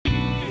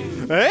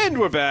And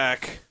we're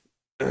back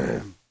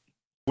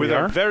with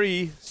our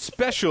very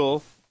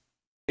special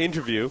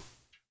interview,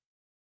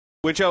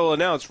 which I will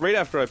announce right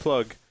after I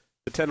plug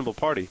the Tenable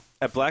Party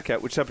at Black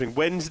Hat, which is happening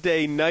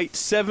Wednesday night,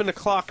 7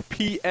 o'clock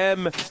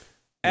p.m.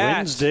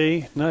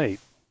 Wednesday night.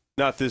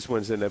 Not this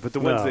Wednesday night, but the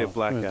Wednesday of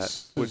Black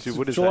Hat. What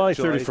is July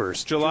that?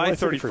 31st. July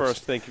 31st.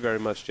 Thank you very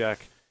much,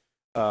 Jack.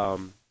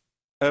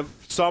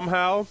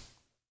 Somehow,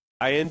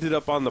 I ended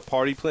up on the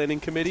party planning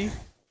committee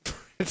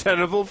for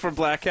Tenable for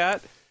Black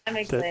Hat. I'm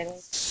excited.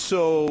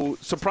 So,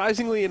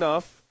 surprisingly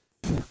enough,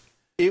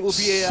 it will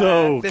be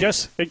a...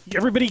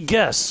 Everybody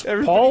guess.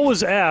 Paul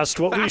was asked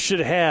what we should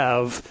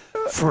have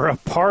for a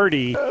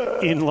party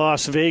in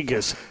Las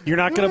Vegas. You're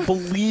not going to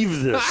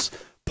believe this.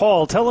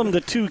 Paul, tell him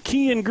the two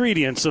key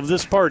ingredients of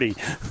this party.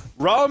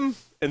 Rum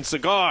and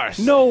cigars.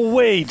 No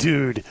way,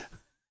 dude.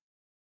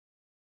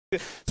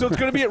 So it's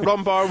going to be at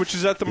Rum Bar, which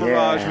is at the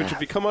Mirage, which if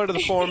you come out of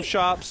the Forum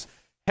Shops,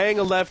 hang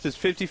a left is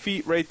 50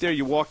 feet right there.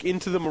 You walk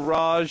into the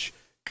Mirage,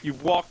 you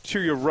walk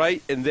to your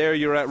right, and there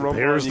you're at Rum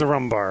Bar. There's the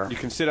Rum Bar. You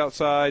can sit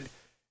outside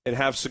and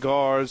have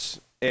cigars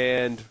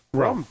and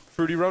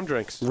fruity rum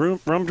drinks.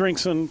 Rum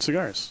drinks and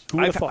cigars. Who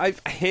would have thought?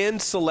 I've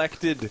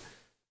hand-selected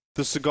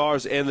the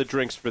cigars and the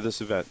drinks for this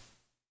event.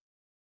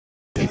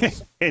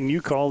 And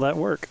you call that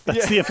work.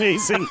 That's the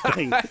amazing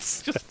thing.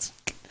 That's just...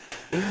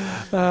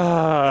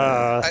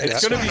 I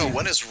just want to know,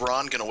 when is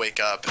Ron going to wake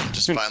up and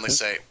just finally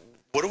say,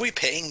 what are we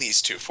paying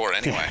these two for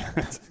anyway?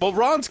 Well,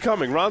 Ron's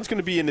coming. Ron's going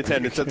to be in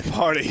attendance at the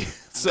party.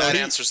 So that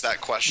answers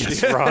that question.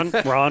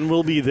 Ron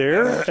will be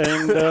there.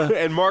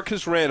 And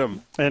Marcus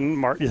Ranum.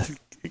 And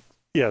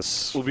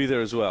yes. Will be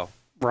there as well.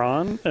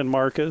 Ron and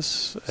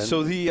Marcus. And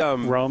so the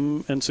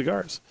rum and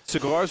cigars.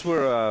 Cigars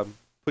were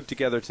put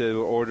together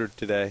ordered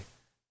today.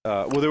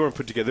 Well, they weren't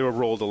put together. They were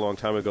rolled a long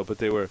time ago, but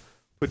they were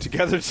put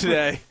together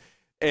today.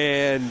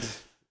 And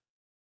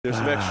there's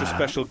some extra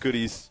special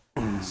goodies,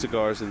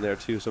 cigars in there,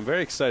 too. So I'm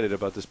very excited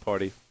about this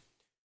party.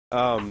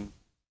 I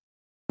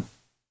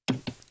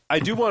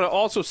do want to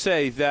also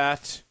say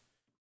that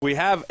we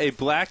have a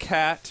Black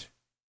Hat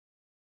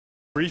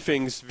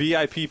Briefings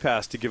VIP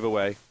pass to give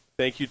away.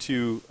 Thank you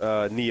to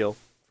Neil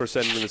for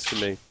sending this to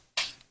me.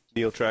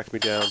 Neil tracked me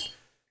down,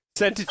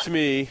 sent it to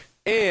me,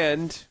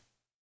 and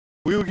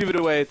we will give it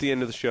away at the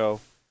end of the show,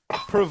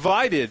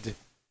 provided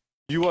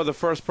you are the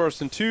first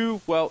person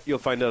to, well, you'll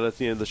find out at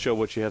the end of the show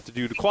what you have to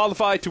do to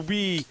qualify to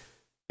be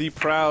the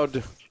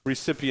proud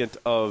recipient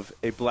of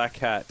a Black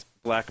Hat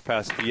Black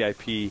Pass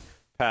VIP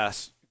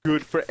pass.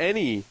 Good for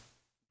any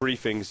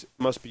briefings.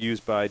 Must be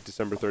used by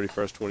December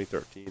 31st,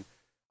 2013.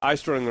 I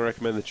strongly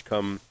recommend that you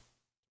come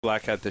to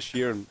Black Hat this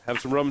year and have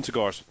some rum and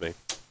cigars with me.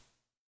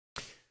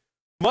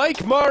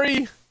 Mike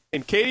Murray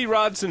and Kati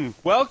Rodzon,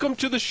 welcome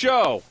to the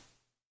show.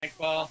 Thanks,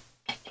 Paul.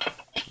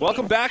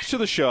 Welcome back to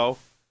the show.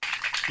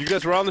 You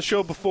guys were on the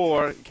show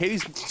before.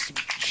 Katie's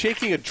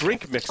shaking a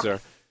drink mixer.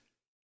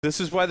 This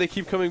is why they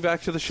keep coming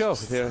back to the show.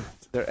 They're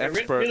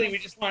expert. Really, we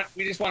just want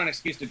an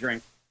excuse to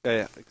drink.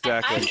 Yeah,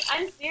 exactly.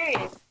 I'm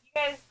serious.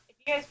 If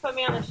you guys put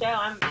me on the show,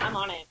 I'm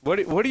on it.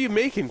 What are you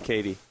making,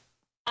 Katie?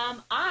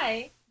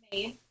 I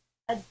made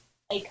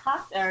a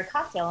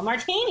cocktail, a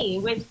martini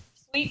with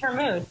sweet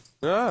vermouth.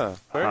 Ah,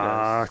 very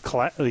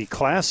nice. The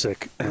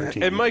classic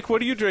martini. And Mike,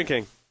 what are you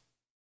drinking?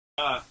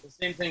 The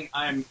same thing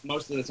I'm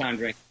most of the time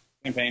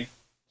drinking.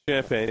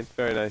 Champagne.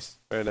 Very nice.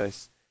 Very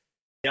nice.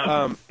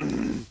 Yeah.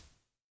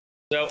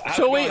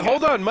 So wait,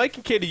 hold on. Mike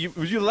and Katie,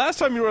 you last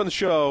time you were on the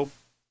show,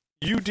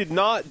 you did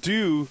not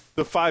do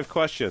the 5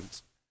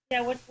 questions.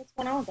 Yeah, what's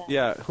going on with that?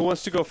 Yeah, who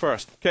wants to go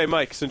first? Okay,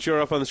 Mike, since you're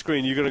up on the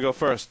screen, you're going to go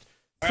first.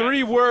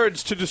 3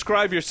 words to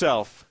describe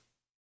yourself.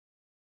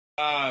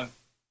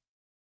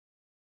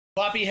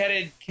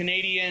 Floppy-headed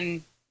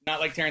Canadian, not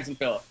like Terrence and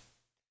Phillip.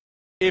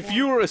 If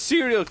you were a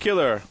serial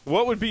killer,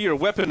 what would be your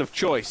weapon of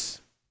choice?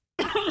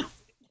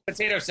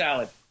 Potato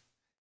salad.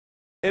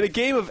 In a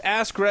game of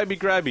Ask Grabby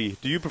Grabby,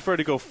 do you prefer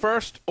to go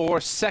first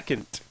or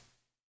second?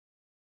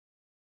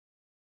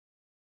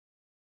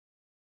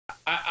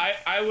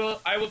 I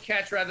will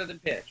catch rather than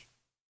pitch.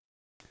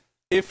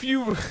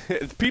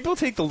 People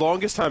take the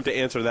longest time to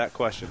answer that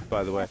question,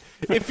 by the way.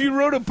 If you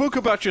wrote a book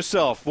about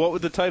yourself, what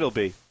would the title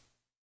be?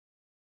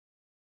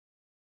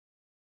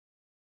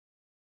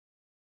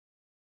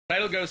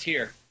 Title goes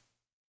here.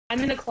 I'm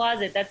in the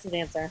closet. That's his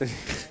answer.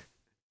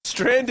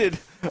 Stranded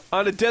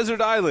on a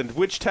desert island,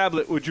 which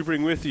tablet would you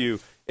bring with you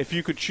if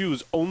you could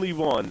choose only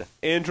one?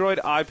 Android,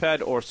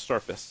 iPad, or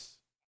Surface?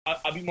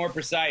 I'll be more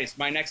precise.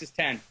 My Nexus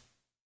 10.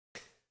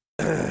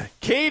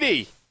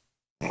 Katie!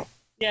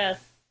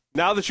 Yes.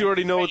 Now that you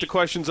already know what the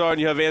questions are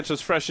and you have answers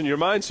fresh in your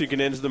mind, so you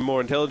can answer them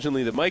more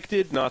intelligently than Mike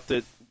did. Not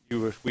that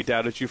we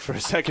doubted you for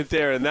a second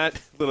there in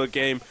that little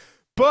game.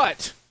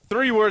 But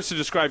 3 words to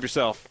describe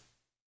yourself.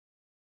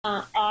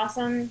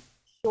 Awesome,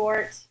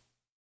 short,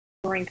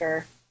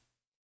 drinker.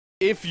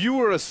 If you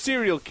were a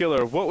serial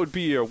killer, what would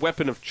be your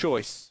weapon of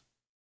choice?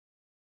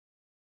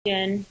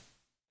 Gin.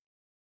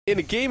 In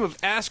a game of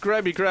Ask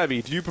Grabby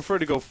Grabby, do you prefer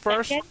to go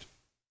first? Second.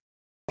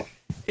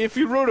 If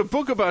you wrote a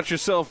book about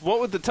yourself, what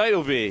would the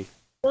title be?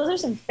 Those are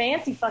some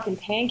fancy fucking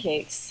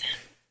pancakes.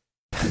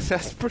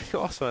 That's pretty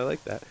awesome. I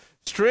like that.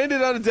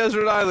 Stranded on a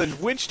desert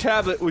island, which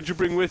tablet would you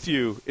bring with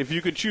you if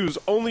you could choose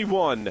only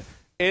one?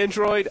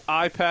 Android,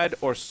 iPad,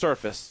 or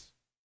Surface?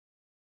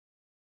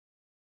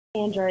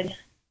 Android.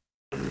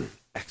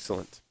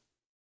 Excellent.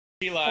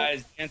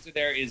 Realize the answer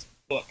there is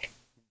book.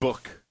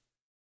 Book.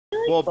 I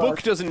like Well, both.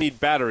 book doesn't need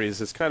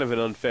batteries. It's kind of an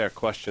unfair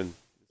question.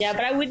 Yeah,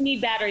 but I would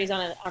need batteries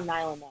on an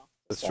island, though.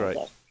 That's So, right.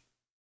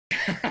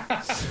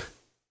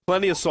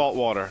 Plenty of salt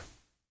water.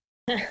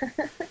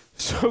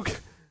 So,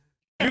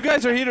 you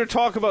guys are here to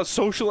talk about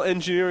social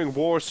engineering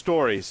war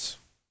stories.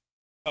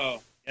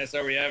 Oh, yes,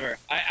 are we ever?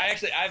 I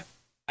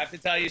have to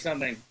tell you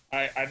something.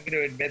 I'm going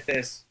to admit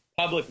this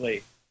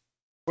publicly.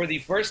 For the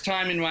first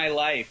time in my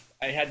life,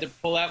 I had to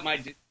pull out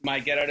my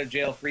get out of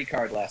jail free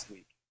card last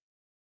week.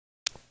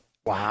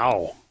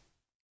 Wow.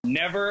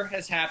 Never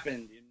has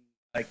happened in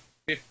like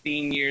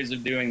 15 years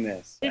of doing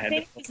this. The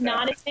thing he's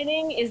not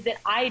admitting is that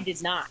I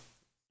did not.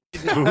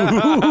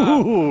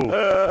 Ooh.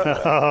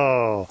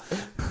 Oh.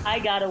 I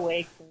got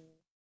away clean.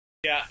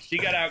 Yeah, she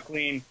got out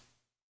clean.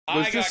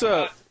 Was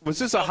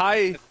this a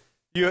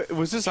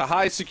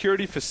high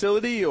security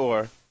facility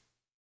or?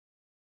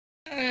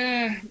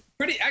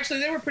 Pretty. Actually,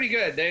 they were pretty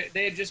good.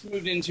 They had just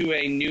moved into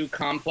a new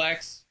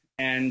complex,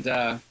 and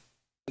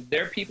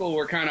their people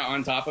were kind of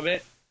on top of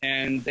it,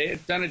 and they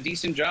had done a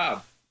decent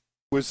job.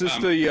 Was this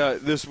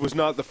this was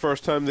not the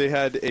first time they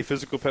had a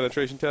physical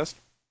penetration test?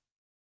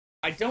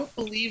 I don't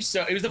believe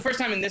so. It was the first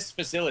time in this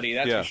facility,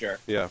 that's for sure.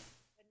 Yeah.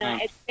 No,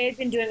 they've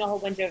been doing a whole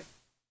bunch of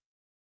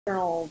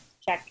external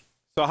check.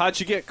 So how'd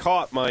you get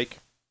caught, Mike?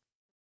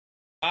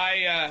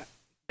 They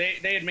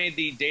had made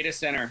the data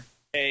center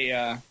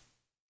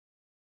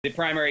the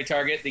primary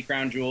target, the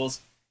crown jewels,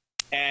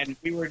 and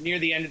we were near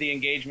the end of the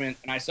engagement,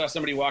 and I saw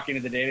somebody walk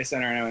into the data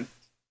center, and I went,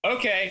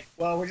 okay,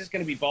 well, we're just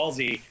going to be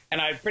ballsy.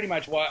 And I pretty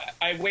much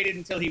I waited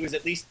until he was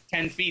at least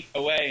 10 feet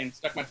away and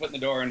stuck my foot in the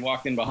door and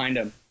walked in behind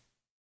him.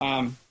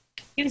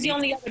 He was the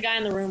only other guy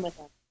in the room with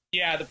him.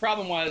 Yeah, the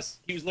problem was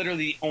he was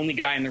literally the only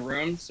guy in the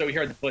room, so we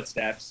heard the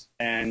footsteps,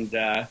 and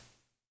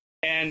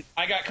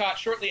I got caught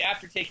shortly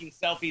after taking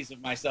selfies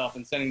of myself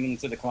and sending them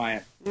to the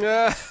client.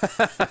 Yeah.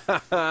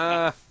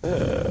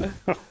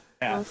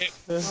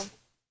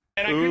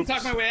 And I couldn't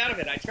talk my way out of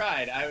it. I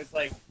tried. I was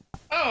like,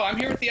 oh, I'm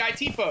here with the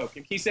IT folk.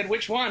 And he said,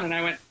 which one? And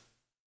I went,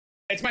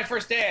 it's my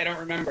first day. I don't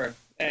remember.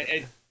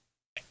 And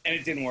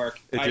it didn't work.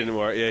 It didn't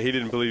work. Yeah, he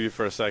didn't believe you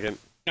for a second.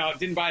 No,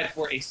 didn't buy it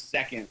for a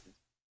second.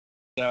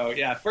 So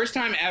yeah, first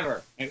time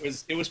ever. It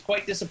was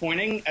quite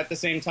disappointing. At the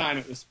same time,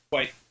 it was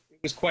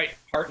quite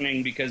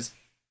heartening because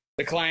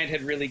the client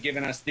had really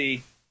given us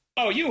the,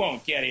 oh, you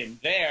won't get in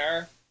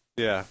there.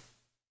 Yeah.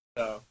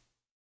 So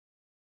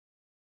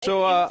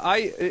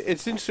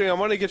it's interesting. I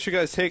want to get you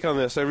guys' take on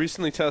this. I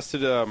recently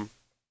tested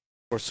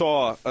or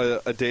saw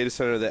a data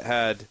center that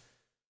had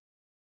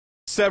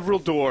several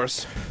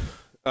doors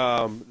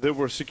that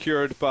were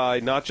secured by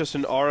not just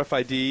an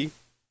RFID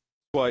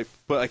swipe,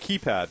 but a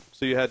keypad.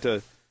 So you had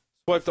to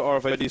swipe the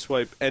RFID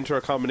swipe, enter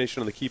a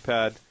combination on the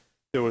keypad.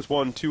 There was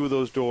two of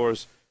those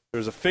doors. There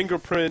was a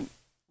fingerprint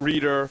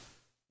reader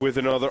with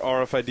another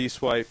RFID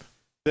swipe.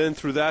 Then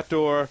through that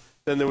door,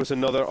 then there was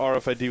another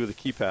RFID with a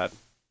keypad.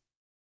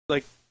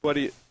 Like,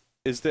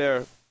 is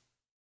there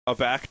a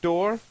back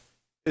door?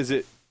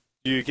 Do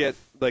you get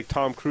like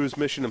Tom Cruise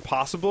Mission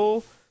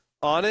Impossible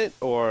on it,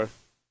 or?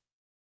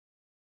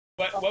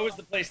 what was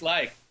the place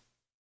like?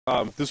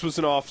 This was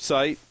an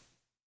off-site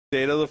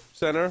data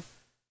center.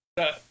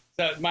 So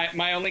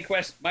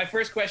my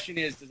first question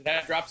is, does it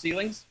have drop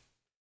ceilings?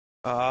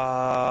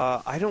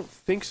 I don't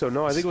think so.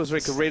 No, I think it was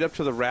like right up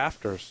to the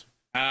rafters.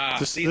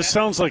 This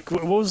sounds like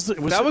what was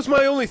that was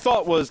my only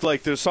thought was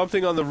like there's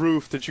something on the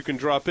roof that you can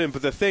drop in,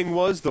 but the thing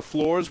was the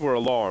floors were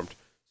alarmed,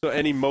 so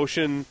any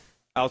motion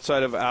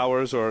outside of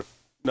hours or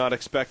not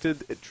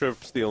expected, it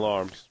trips the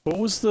alarms. What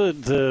was the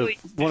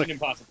Mission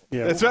Impossible?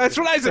 Yeah, that's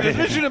what I said. It's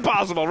Mission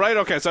Impossible, right?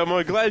 Okay, so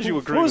I'm glad you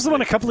agree. What was the with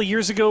one me. a couple of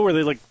years ago where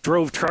they like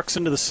drove trucks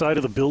into the side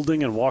of the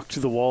building and walked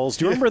through the walls?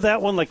 Do you remember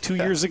that one? Like 2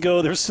 years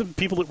ago, there's some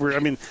people that were. I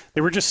mean,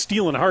 they were just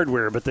stealing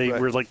hardware, but they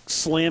were like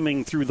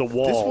slamming through the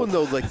wall. This one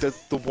though, like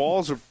the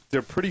walls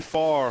they're pretty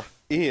far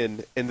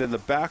in, and then the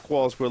back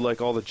walls where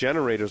like all the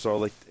generators are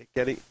like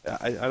getting.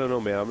 I don't know,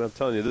 man. I'm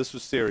telling you, this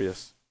was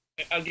serious.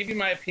 I'll give you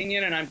my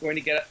opinion, and I'm going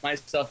to get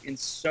myself in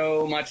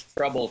so much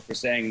trouble for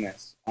saying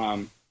this.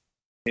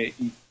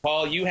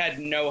 Paul, you had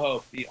no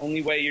hope. The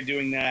only way you're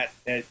doing that,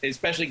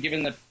 especially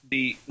given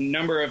the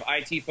number of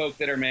IT folk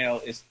that are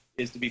male, is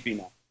to be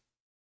female.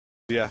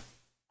 Yeah.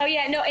 Oh,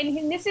 yeah, no,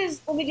 and this is,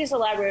 let me just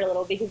elaborate a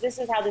little, because this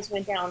is how this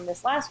went down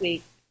this last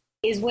week,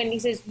 is when he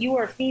says, you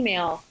are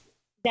female,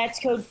 that's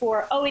code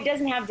for, oh, it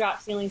doesn't have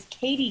drop ceilings,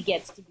 Katie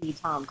gets to be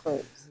Tom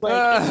Cruise.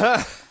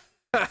 Like,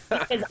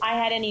 because I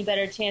had any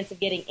better chance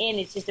of getting in,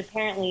 it's just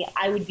apparently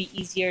I would be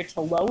easier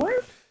to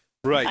lower.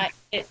 Right.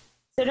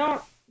 So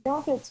don't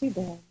feel too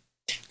bad.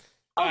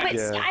 Oh, but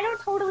see, I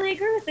don't totally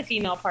agree with the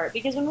female part,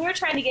 because when we were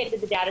trying to get into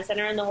the data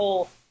center and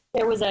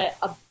there was a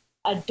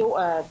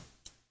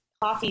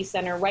coffee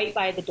center right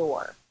by the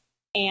door,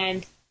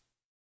 and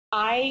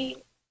I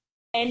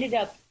ended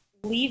up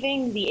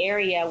leaving the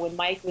area when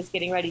Mike was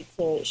getting ready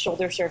to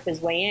shoulder surf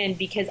his way in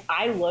because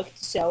I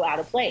looked so out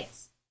of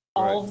place.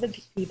 All of the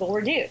people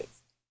were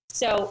dudes.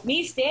 So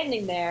me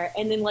standing there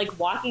and then like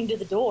walking to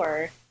the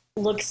door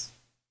looks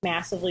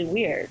massively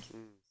weird.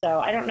 So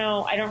I don't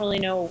know. I don't really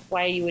know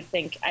why you would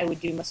think I would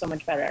do so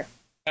much better.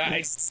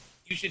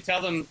 You should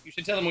tell them. You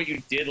should tell them what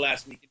you did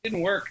last week. It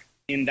didn't work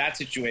in that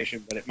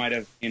situation, but it might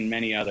have in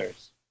many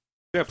others.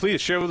 Yeah,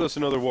 please share with us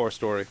another war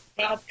story.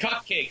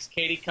 Cupcakes,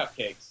 Katie.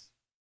 Cupcakes.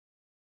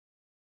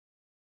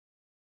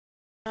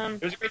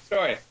 It was a great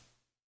story.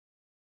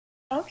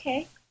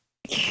 Okay.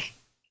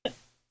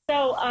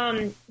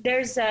 So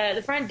there's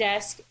the front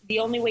desk. The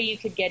only way you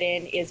could get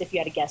in is if you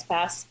had a guest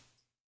pass.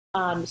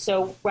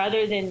 So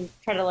rather than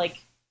try to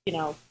like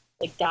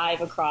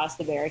dive across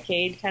the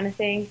barricade kind of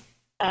thing,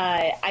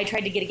 I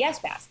tried to get a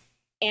guest pass.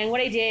 And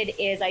what I did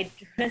is I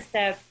dressed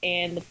up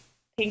in the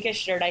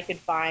pinkest shirt I could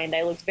find.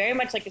 I looked very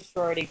much like a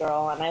sorority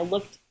girl, and I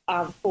looked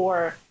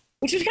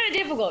which was kind of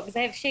difficult because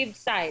I have shaved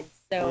sides,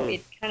 so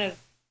it kind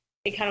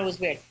of was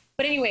weird.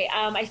 But anyway,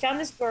 I found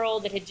this girl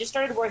that had just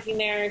started working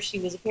there. She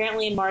was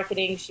apparently in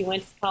marketing. She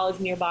went to college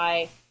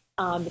nearby.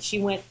 She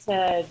went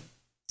to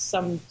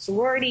some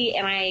sorority,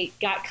 and I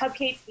got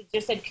cupcakes that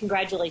just said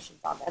congratulations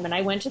on them. And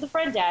I went to the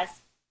front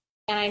desk,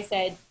 and I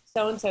said,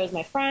 so-and-so is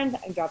my friend.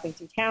 I'm dropping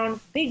through town.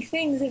 Big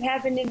things have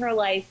happened in her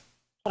life.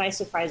 Can I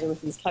surprise her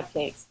with these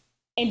cupcakes?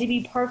 And to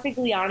be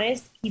perfectly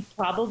honest, he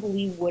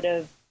probably would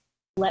have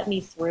let me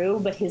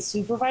through, but his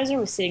supervisor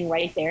was sitting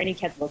right there, and he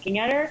kept looking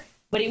at her.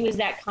 But it was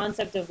that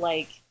concept of,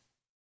 like,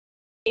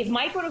 if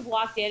Mike would have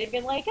walked in and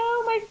been like,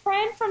 oh, my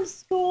friend from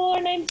school,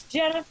 her name's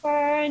Jennifer,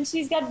 and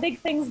she's got big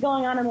things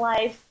going on in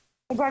life.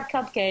 I brought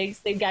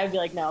cupcakes. The guy would be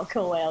like, no,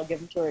 go away. I'll give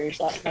them to her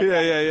yourself.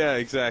 Yeah,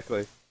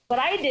 exactly. But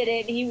I did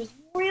it, and he was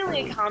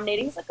really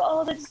accommodating. He's like,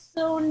 oh, that's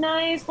so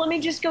nice. Let me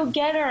just go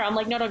get her. I'm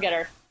like, no, don't get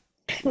her.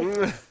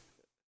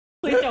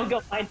 Please don't go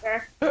find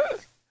her.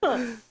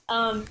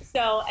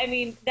 So, I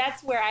mean,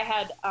 that's where I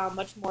had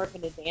much more of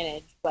an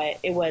advantage, but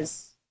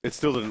it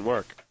still didn't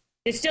work.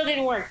 It still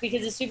didn't work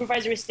because the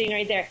supervisor was sitting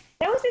right there.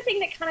 That was the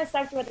thing that kind of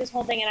sucked about this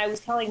whole thing, and I was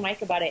telling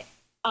Mike about it.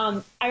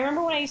 I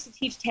remember when I used to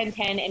teach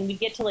 1010, and we'd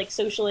get to, like,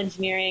 social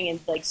engineering and,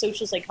 like,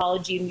 social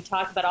psychology, and we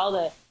talk about all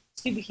the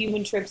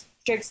superhuman tricks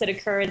that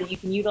occur that you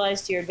can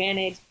utilize to your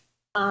advantage.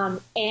 And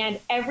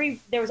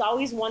there was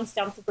always one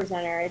stump the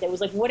presenter that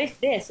was like, what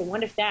if this and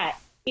what if that?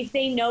 If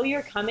they know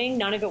you're coming,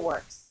 none of it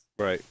works.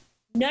 Right.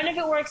 None of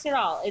it works at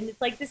all. And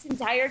it's like this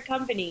entire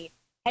company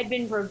had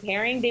been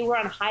preparing. They were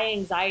on high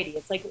anxiety.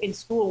 It's like in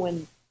school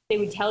when they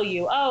would tell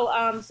you,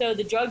 so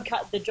the drug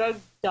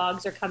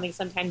dogs are coming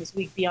sometime this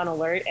week. Be on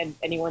alert. And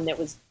anyone that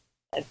was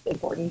of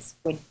importance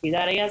would do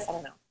that, I guess. I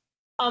don't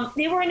know.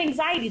 They were in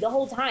anxiety the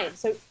whole time.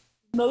 So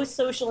most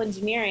social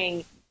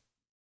engineering,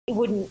 it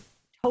wouldn't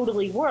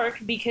totally work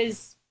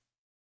because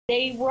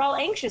they were all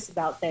anxious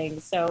about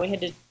things. So we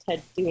had to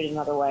do it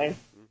another way.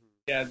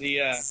 Yeah,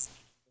 the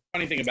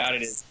funny thing about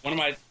it is one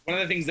of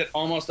the things that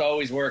almost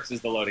always works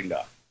is the loading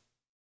dock.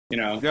 You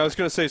know. Yeah, I was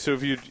going to say. So,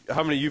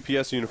 how many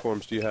UPS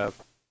uniforms do you have?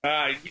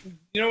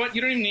 You know what?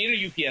 You don't even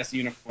need a UPS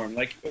uniform.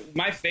 Like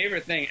my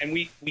favorite thing, and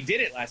we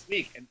did it last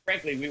week, and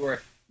frankly, we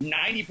were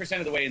 90%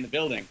 of the way in the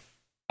building.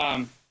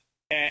 And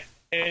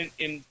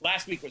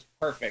last week was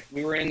perfect.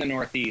 We were in the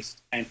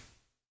Northeast, and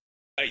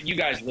you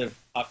guys live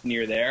up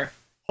near there.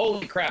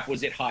 Holy crap,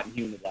 was it hot and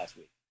humid last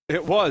week?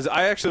 It was.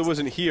 I actually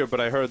wasn't here, but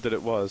I heard that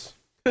it was.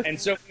 And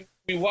so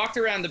we walked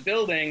around the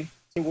building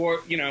to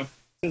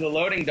the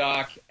loading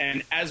dock,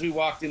 and as we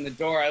walked in the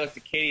door, I looked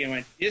at Katie and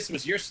went, this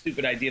was your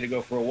stupid idea to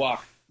go for a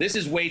walk. This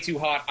is way too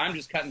hot. I'm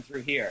just cutting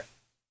through here.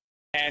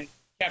 And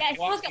kept walking.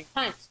 You're supposed to get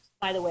punched,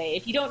 by the way.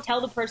 If you don't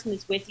tell the person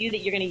that's with you that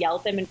you're going to yell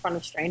at them in front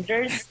of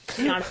strangers,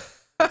 you're not...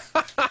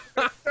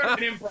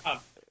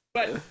 improv.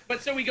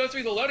 But so we go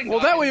through the loading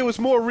dock. Well, that way it was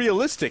more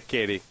realistic,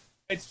 Katie.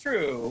 It's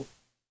true.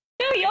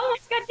 No, you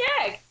almost got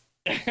decked.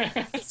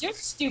 It's your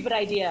stupid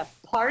idea.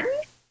 Pardon?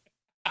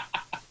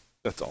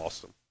 That's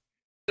awesome.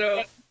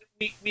 So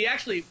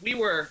we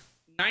were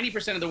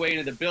 90% of the way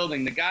into the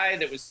building. The guy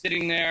that was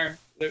sitting there,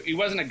 he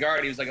wasn't a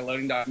guard. He was like a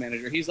loading dock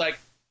manager. He's like,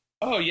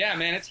 oh, yeah,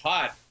 man, it's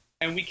hot.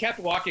 And we kept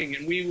walking,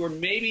 and we were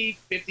maybe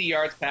 50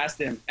 yards past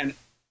him, and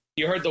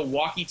you heard the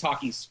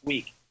walkie-talkie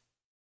squeak.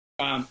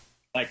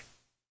 Like,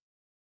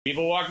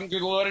 people walking through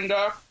the loading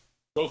dock,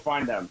 go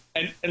find them.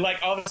 And like,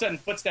 all of a sudden,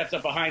 footsteps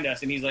up behind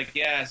us, and he's like,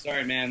 yeah,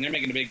 sorry, man, they're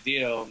making a big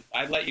deal.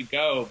 I'd let you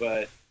go,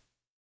 but...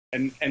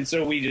 And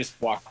so we just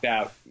walked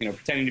out,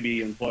 pretending to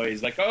be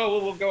employees, like,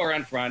 oh, we'll go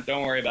around front,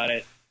 don't worry about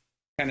it,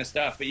 kind of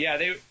stuff. But yeah,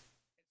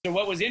 so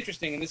what was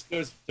interesting, and this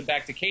goes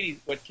back to Katie,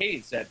 what Katie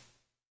said,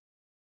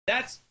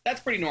 that's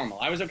pretty normal.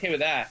 I was okay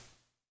with that.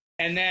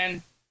 And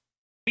then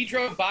we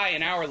drove by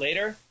an hour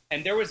later,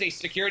 and there was a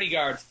security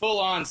guard full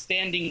on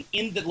standing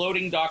in the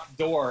loading dock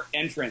door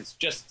entrance,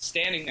 just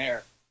standing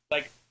there,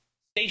 like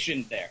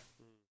stationed there.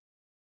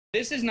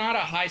 This is not a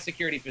high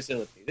security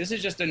facility. This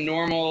is just a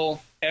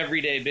normal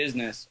everyday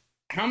business.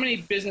 How many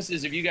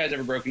businesses have you guys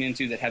ever broken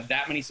into that have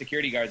that many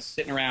security guards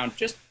sitting around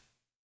just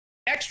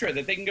extra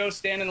that they can go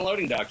stand in the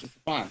loading dock just for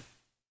fun?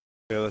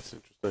 Yeah, that's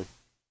interesting.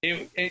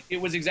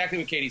 It was exactly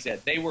what Katie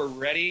said. They were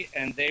ready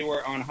and they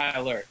were on high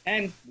alert,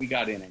 and we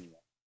got in anyway.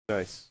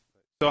 Nice.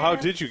 So how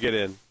did you get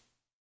in?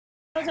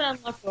 It was an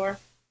unlocked door.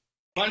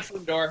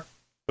 Lunchroom door.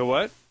 The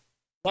what?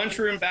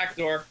 Lunchroom back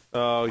door.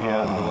 Oh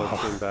yeah, the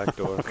lunchroom back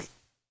door.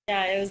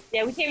 Yeah, it was.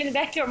 Yeah, we came in the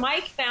back door.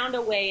 Mike found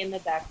a way in the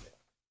back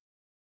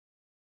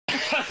door.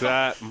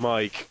 That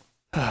Mike.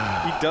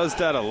 He does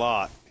that a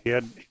lot. He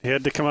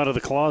had to come out of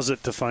the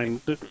closet to find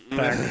the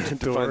back To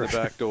door. find the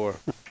back door.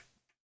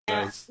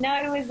 Nice.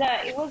 No,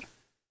 it was.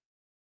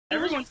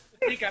 Everyone's going to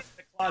think I'm in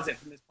the closet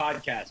from this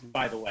podcast,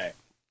 by the way.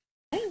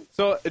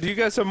 So, do you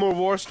guys have more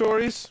war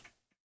stories?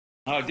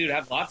 Oh, dude, I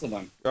have lots of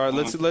them. All right,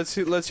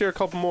 let's hear a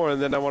couple more,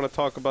 and then I want to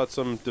talk about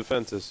some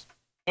defenses.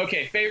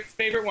 Okay,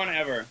 favorite one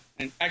ever.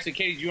 And actually,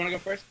 Katie, do you want to go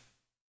first?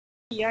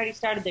 You already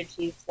started there,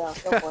 Chief. So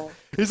go for it.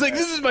 He's like,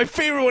 "This is my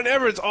favorite one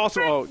ever. It's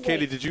awesome." Oh,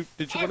 Katie, did you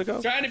want to go?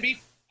 I'm trying to be.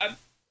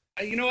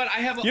 You know what?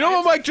 I have. You know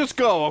what, Mike? Just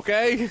go,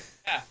 okay?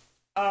 Yeah.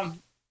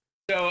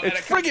 So It's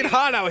freaking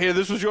hot out here.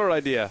 This was your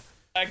idea.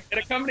 At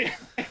a company,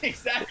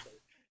 exactly.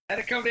 At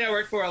a company I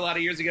worked for a lot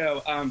of years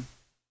ago,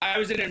 I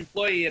was an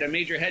employee at a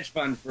major hedge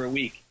fund for a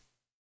week.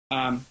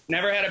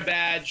 Never had a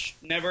badge,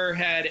 never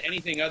had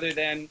anything other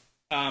than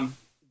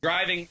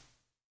driving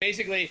to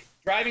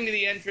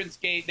the entrance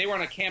gate. They were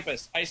on a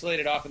campus,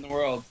 isolated off in the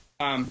world.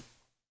 Talking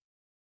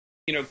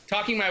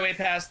my way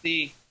past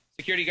the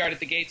security guard at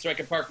the gate so I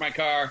could park my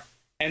car,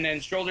 and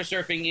then shoulder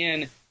surfing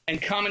in and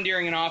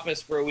commandeering an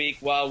office for a week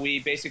while we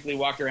basically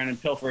walked around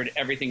and pilfered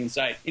everything in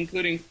sight,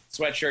 including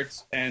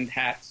sweatshirts and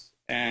hats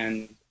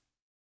and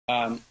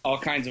all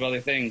kinds of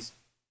other things.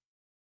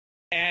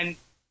 And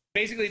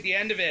basically at the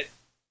end of it,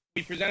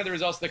 we presented the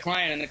results to the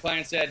client, and the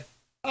client said,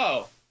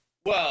 "Oh,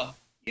 well,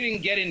 you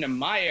didn't get into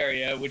my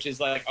area, which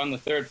is like on the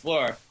 3rd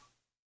floor."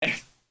 And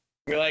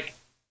we're like,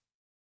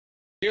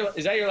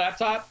 "Is that your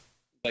laptop?"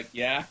 Like,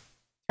 "Yeah."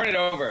 "Turn it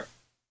over."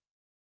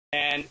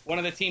 And one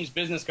of the team's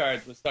business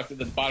cards was stuck to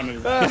the bottom of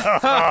his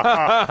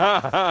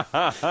laptop.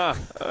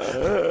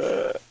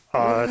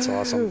 Oh, that's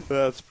awesome.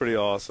 That's pretty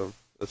awesome.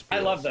 I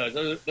love those.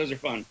 Those are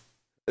fun.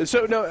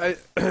 So, no,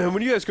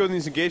 when you guys go in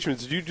these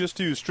engagements, did you just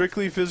do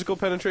strictly physical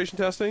penetration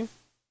testing?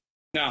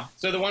 No.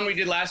 So the one we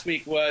did last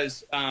week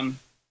was,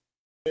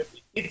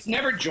 it's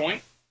never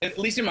joint. At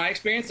least in my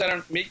experience,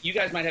 you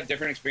guys might have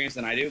different experience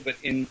than I do, but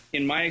in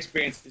my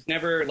experience, it's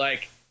never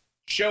like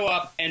show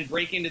up and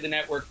break into the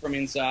network from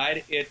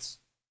inside.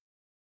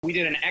 We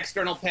did an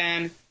external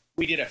pen,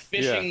 we did a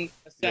phishing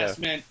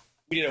assessment,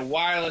 we did a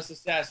wireless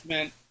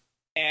assessment,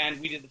 and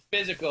we did the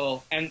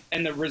physical. And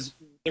the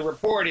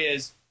report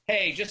is,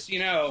 hey, just so you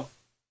know,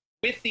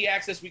 with the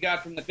access we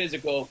got from the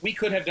physical, we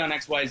could have done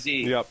X, Y,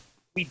 Z. Yep.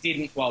 We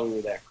didn't while we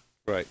were there.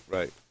 Right.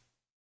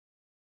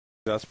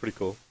 That's pretty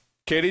cool.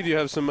 Katie, do you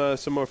have some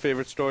more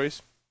favorite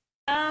stories?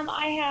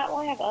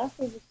 I have us.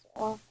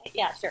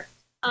 Yeah, sure.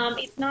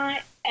 It's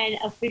not an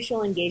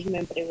official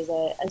engagement, but it was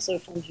a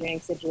social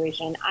engineering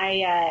situation.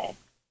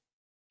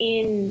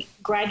 In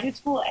graduate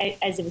school,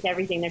 as with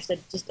everything, there's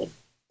just a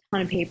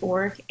ton of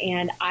paperwork,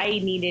 and I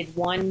needed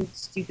one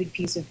stupid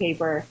piece of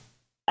paper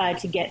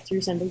to get through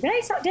something. Did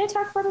I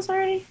talk about this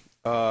already?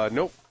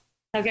 Nope.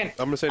 Okay.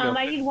 I'm gonna say no.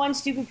 I need one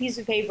stupid piece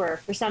of paper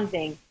for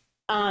something.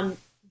 And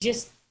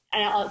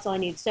that's all I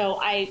need.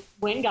 So I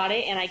went and got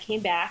it, and I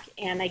came back,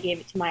 and I gave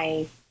it to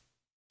the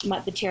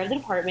chair of the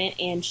department,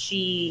 and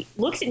she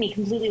looks at me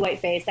completely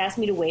white-faced, asks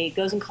me to wait,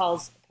 goes and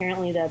calls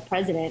apparently the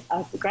president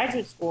of the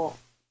graduate school,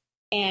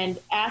 and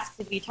asks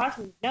if we talked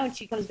to him. No, and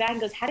she comes back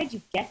and goes, "How did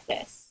you get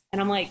this?" And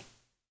I'm like,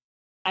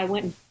 "I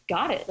went and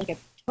got it. Like, I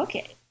took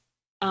it."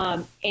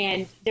 And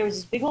there was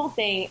this big old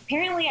thing.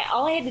 Apparently,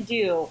 all I had to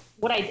do,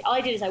 all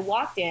I did is I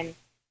walked in,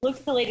 looked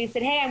at the lady and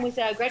said, "Hey, I'm with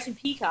Gretchen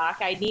Peacock.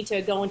 I need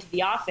to go into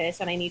the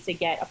office and I need to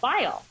get a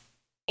file."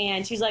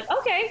 And she's like,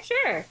 "Okay,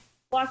 sure."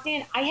 Walked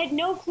in. I had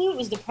no clue it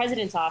was the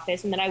president's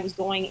office and that I was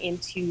going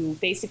into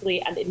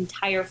basically an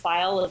entire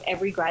file of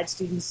every grad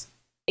student's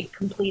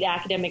complete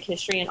academic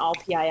history and all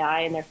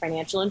PII and their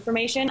financial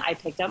information. I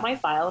picked up my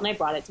file and I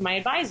brought it to my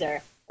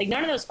advisor. Like,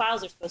 none of those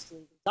files are supposed to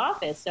leave his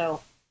office.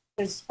 So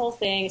there's this whole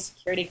thing. A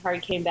security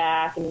card came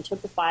back, and he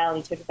took the file and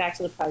he took it back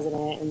to the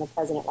president, and the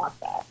president walked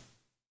back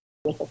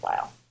with the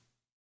file.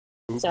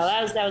 Oops. So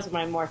that was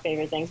my more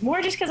favorite things.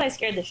 More just because I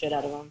scared the shit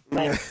out of him,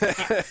 but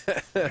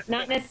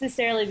not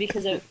necessarily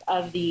because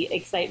of the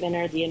excitement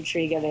or the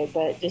intrigue of it,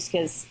 but just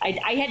because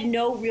I had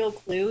no real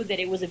clue that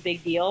it was a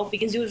big deal,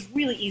 because it was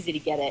really easy to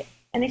get it,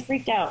 and they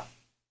freaked out.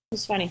 It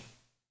was funny.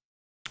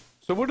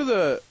 So what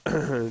are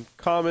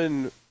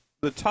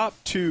the top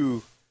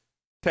 2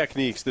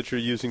 techniques that you're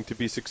using to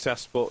be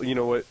successful? You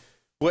know,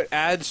 what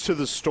adds to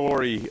the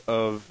story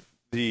of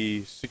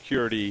the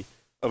security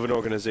of an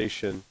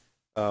organization?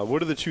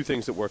 What are the 2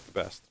 things that work the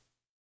best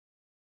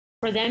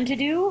for them to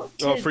do?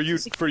 For you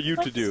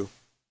to do.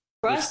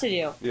 For us to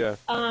do. Yeah.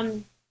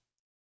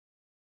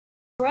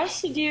 For us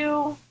to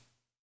do,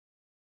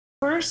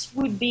 first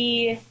would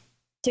be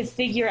to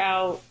figure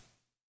out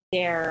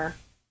their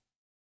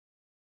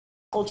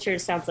culture.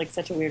 Sounds like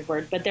such a weird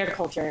word, but their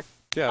culture.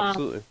 Yeah,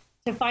 absolutely.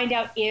 To find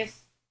out if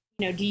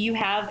do you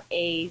have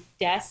a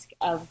desk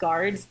of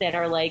guards that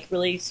are like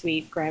really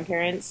sweet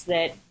grandparents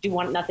that do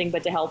want nothing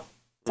but to help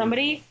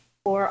somebody?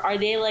 Or are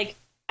they like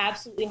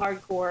absolutely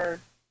hardcore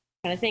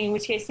kind of thing? In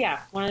which case,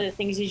 yeah, one of the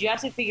things is you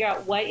have to figure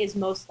out what is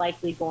most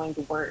likely going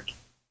to work.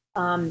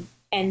 And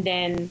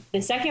then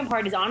the second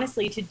part is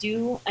honestly to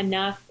do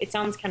enough, it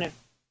sounds kind of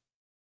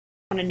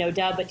no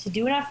duh, but to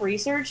do enough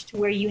research to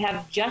where you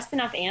have just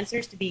enough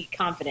answers to be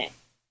confident.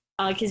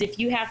 Because if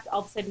you have to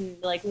all of a sudden,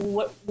 like,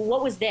 what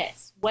was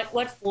this?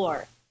 What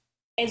floor?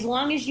 As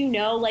long as you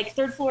know, like,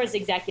 third floor is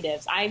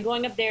executives. I'm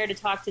going up there to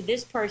talk to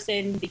this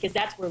person because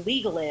that's where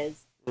legal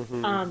is.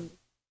 Mm-hmm.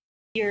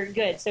 You're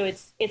good. So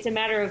it's a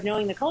matter of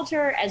knowing the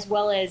culture as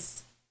well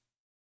as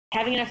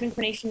having enough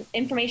information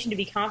to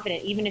be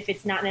confident, even if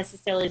it's not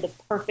necessarily the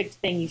perfect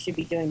thing you should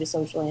be doing to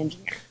socially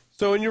engineer.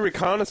 So in your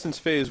reconnaissance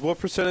phase, what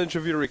percentage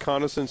of your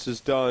reconnaissance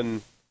is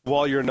done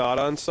while you're not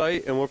on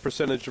site, and what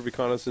percentage of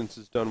reconnaissance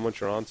is done once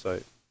you're on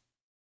site?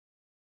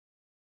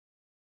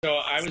 So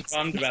I was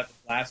bummed about the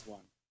last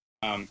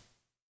one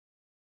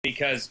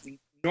because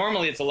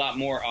normally it's a lot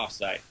more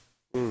off-site.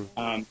 We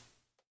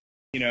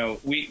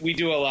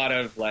do a lot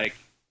of like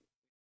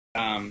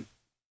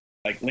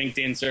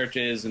LinkedIn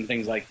searches and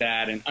things like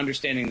that, and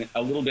understanding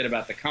a little bit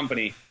about the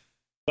company.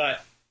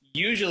 But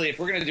usually, if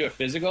we're going to do a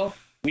physical,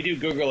 we do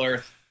Google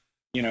Earth,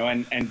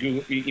 and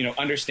Google,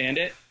 understand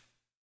it.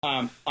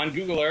 On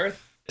Google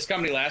Earth, this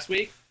company last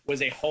week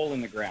was a hole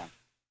in the ground,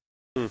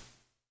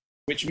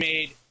 which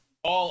made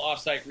all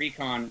offsite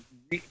recon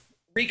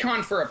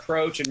for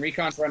approach and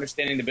recon for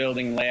understanding the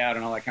building and layout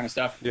and all that kind of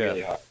stuff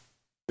really hard.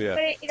 Yeah.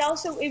 But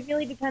it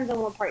really depends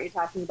on what part you're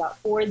talking about.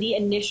 For the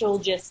initial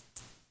just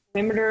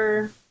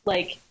perimeter,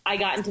 like I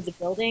got into the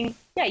building,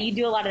 yeah, you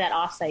do a lot of that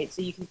offsite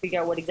so you can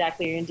figure out what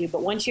exactly you're going to do.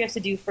 But once you have to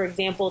do, for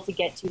example, to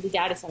get to the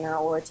data center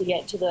or to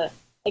get to the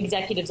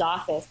executive's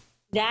office,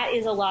 that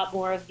is a lot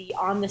more of the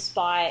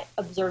on-the-spot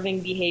observing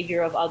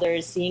behavior of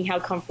others, seeing how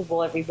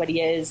comfortable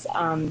everybody is,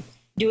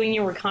 doing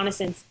your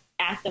reconnaissance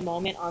at the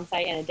moment on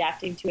site and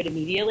adapting to it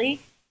immediately.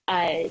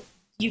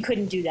 You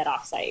couldn't do that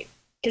off-site.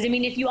 Because, I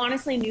mean, if you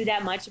honestly knew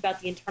that much about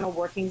the internal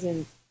workings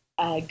and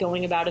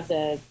going about of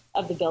the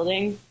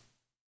building,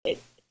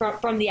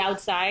 from the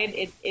outside,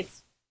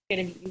 it's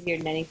going to be easier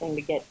than anything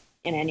to get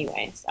in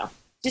anyway. So it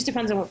just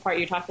depends on what part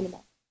you're talking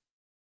about.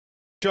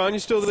 John, you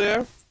still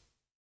there?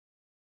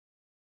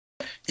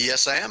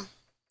 Yes, I am.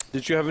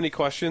 Did you have any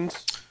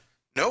questions?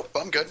 Nope,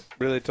 I'm good.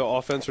 Related to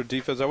offense or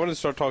defense? I wanted to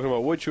start talking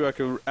about what you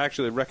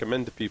actually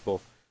recommend to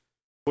people.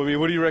 I mean,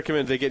 what do you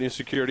recommend? They get new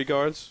security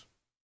guards?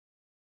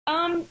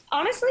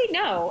 Honestly,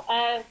 no.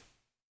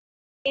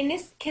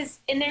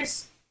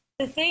 There's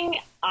the thing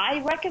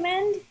I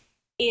recommend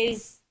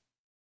is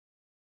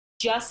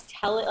just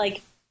tell it,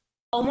 like,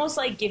 almost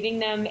like giving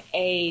them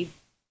a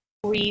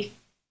brief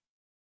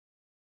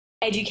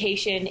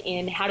education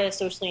in how to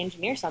socially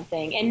engineer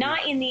something, and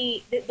not in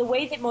the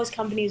way that most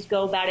companies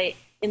go about it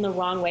in the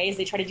wrong way is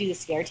they try to do the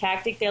scare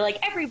tactic. They're like,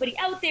 everybody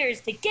out there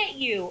is to get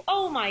you.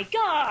 Oh my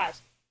gosh.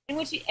 In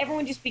which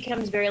everyone just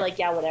becomes very like,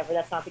 yeah, whatever.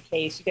 That's not the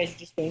case. You guys are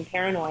just being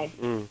paranoid.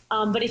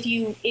 But if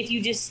you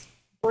just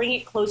bring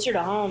it closer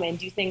to home and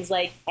do things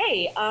like,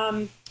 hey,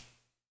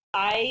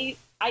 I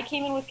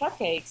came in with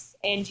cupcakes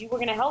and you were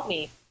going to help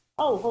me.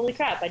 Oh, holy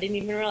crap. I didn't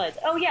even realize.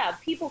 Oh yeah,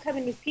 people come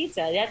in with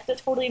pizza. That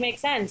totally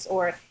makes sense.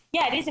 Or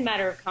yeah, it is a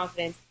matter of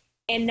confidence.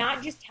 And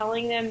not just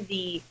telling them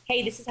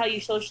hey, this is how you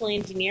socially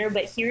engineer,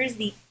 but here's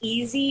the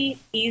easy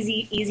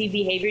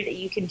behavior that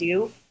you can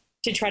do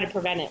to try to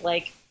prevent it.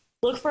 Like,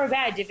 look for a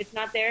badge. If it's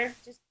not there,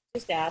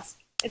 just ask.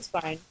 It's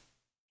fine.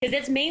 Because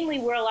that's mainly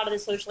where a lot of the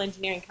social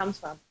engineering comes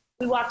from.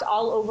 We walked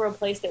all over a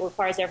place that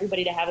requires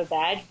everybody to have a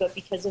badge, but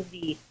because of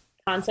the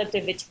concept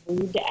of it's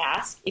rude to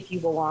ask if you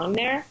belong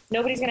there,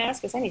 nobody's going to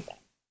ask us anything.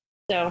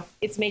 So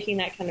it's making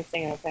that kind of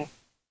thing okay.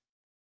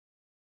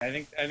 I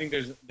think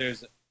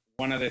there's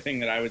one other thing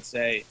that I would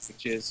say,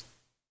 which is,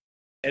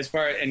 as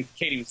far, and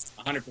Katie was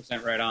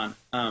 100% right on.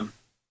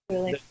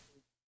 Really?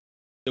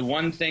 The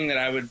one thing that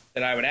I would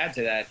add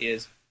to that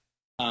is,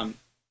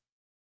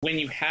 when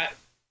you have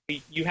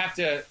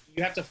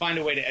to find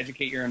a way to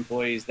educate your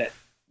employees that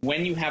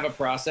when you have a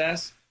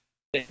process,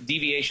 that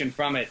deviation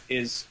from it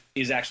is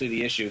actually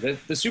the issue.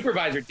 The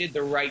supervisor did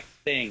the right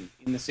thing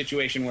in the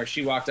situation where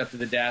she walked up to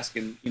the desk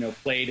and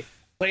played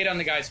on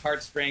the guy's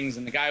heartstrings,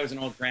 and the guy was an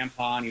old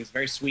grandpa and he was a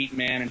very sweet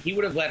man, and he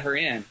would have let her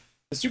in.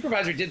 The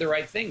supervisor did the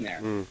right thing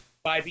there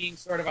by being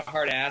sort of a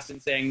hard ass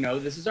and saying, no,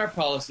 this is our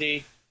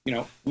policy.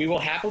 We will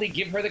happily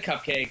give her the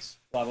cupcakes,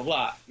 blah, blah,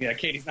 blah. Yeah,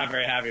 Katie's not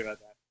very happy about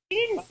that. She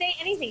didn't say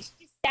anything. She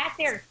just sat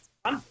there.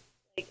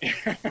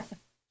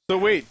 So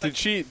wait,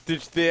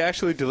 did they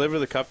actually deliver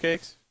the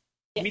cupcakes?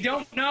 We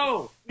don't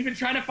know. We've been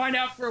trying to find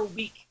out for a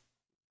week.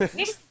 I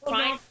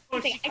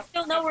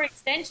still know her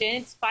extension.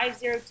 It's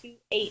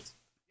 5028.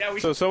 Yeah,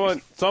 so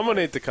someone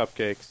ate the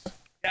cupcakes.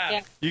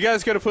 Yeah. You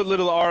guys got to put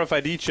little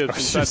RFID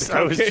chips inside the cupcakes.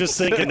 I was just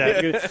thinking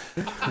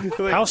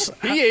that.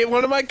 He ate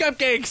one of my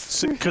cupcakes.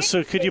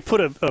 So could you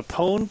put a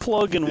pwn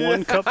plug in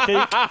one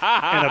cupcake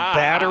and a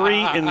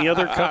battery in the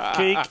other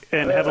cupcake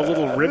and have a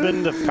little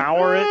ribbon to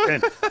power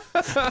it?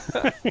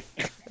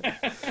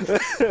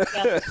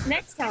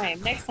 Next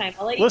time,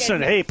 I'll let you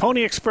Listen, guys know. hey,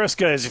 Pony Express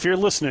guys, if you're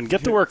listening,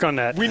 get to work on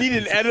that. We need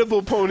an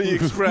edible Pony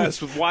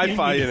Express with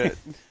Wi-Fi in it.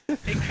 A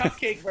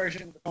cupcake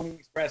version of the Pony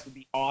Express would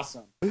be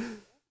awesome.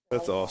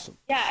 That's awesome.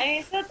 Yeah, I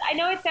mean, so I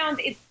know it sounds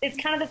it's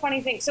kind of the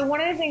funny thing. So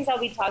one of the things I'll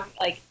be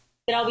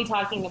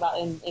talking about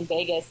in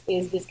Vegas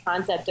is this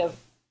concept of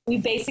we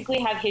basically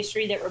have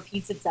history that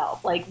repeats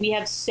itself. Like we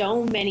have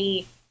so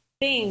many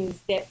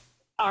things that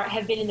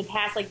have been in the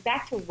past, like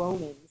back to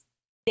Romans,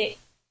 that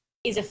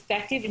is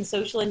effective in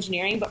social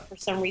engineering, but for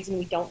some reason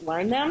we don't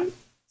learn them.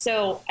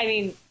 So I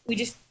mean, we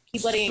just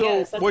keep letting it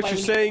go. So what you're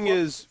saying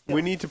is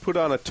we need to put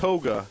on a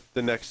toga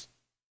the next.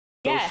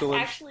 Yes,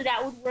 actually,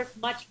 that would work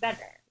much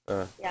better.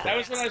 Yeah. That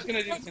was what I was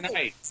going to do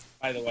tonight,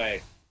 by the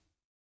way.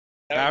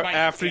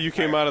 After you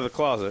came out of the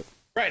closet.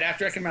 Right,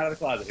 after I came out of the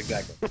closet,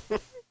 exactly.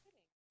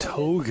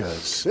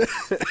 Togas.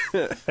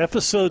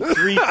 Episode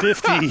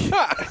 350.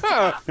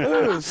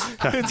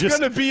 It's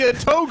going to be a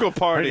toga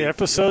party.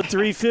 Episode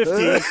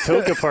 350,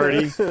 toga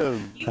party.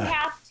 You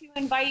have to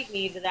invite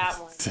me to that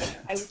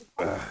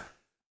one.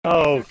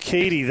 Oh,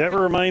 Katie, that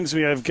reminds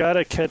me. I've got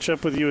to catch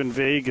up with you in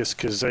Vegas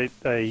because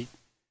I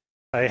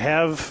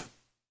have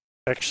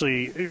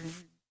actually.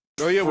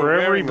 Oh yeah, for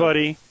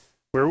everybody,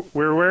 we're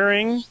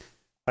wearing.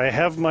 I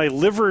have my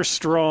Liver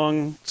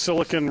Strong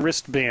silicone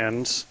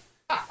wristbands.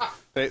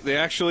 They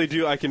actually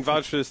do. I can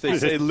vouch for this. They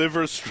say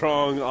Liver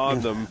Strong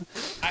on them.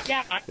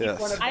 Yeah,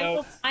 yes.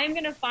 I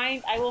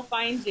will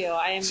find you.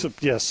 I am. So,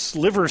 yes,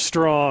 Liver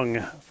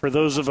Strong for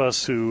those of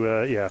us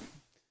who, yeah.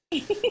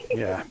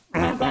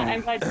 I'm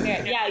glad to hear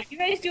it. Yeah, if you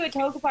guys do a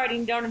toga party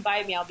and don't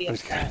invite me, I'll be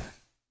upset.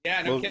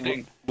 Yeah, no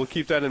kidding. We'll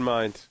keep that in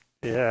mind.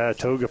 Yeah,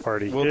 toga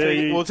party.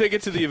 We'll take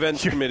it to the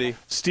events committee.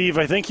 Steve,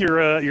 I think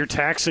you're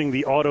taxing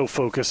the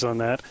autofocus on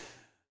that.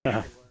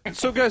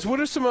 So, guys, what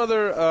are some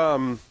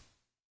other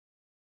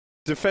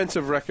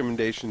defensive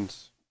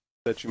recommendations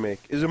that you make?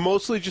 Is it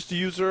mostly just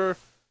user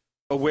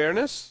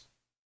awareness,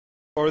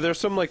 or are there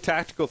some like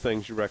tactical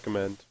things you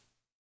recommend?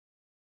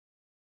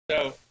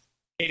 So,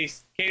 Katie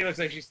looks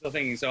like she's still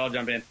thinking, so I'll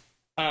jump in.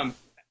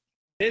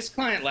 This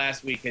client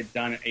last week had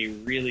done a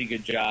really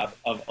good job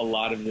of a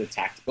lot of the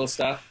tactical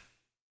stuff.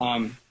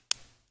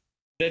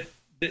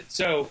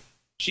 So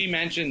she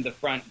mentioned the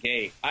front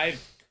gate.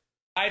 I've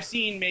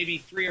seen maybe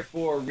 3 or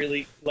 4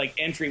 really like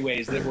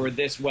entryways that were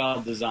this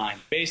well designed.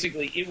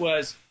 Basically, it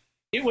was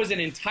an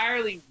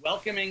entirely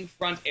welcoming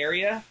front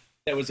area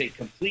that was a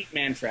complete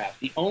man trap.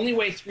 The only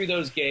way through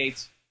those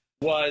gates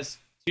was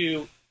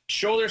to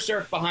shoulder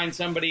surf behind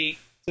somebody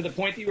to the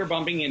point that you were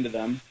bumping into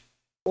them,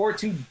 or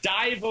to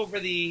dive over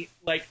the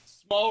like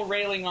small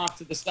railing off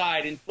to the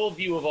side in full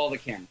view of all the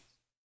cameras.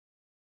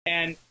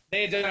 And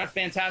they had done a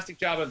fantastic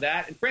job of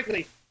that. And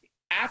frankly,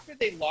 after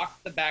they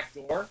locked the back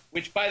door,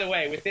 which, by the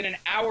way, within an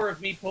hour of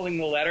me pulling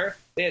the letter,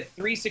 they had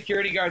 3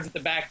 security guards at the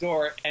back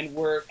door and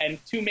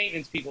 2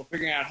 maintenance people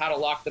figuring out how to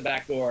lock the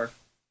back door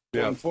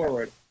going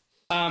forward.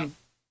 After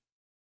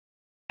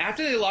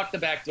they locked the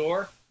back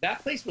door,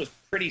 that place was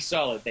pretty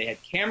solid. They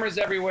had cameras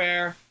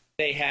everywhere.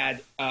 They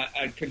had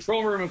a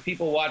control room of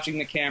people watching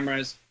the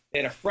cameras. They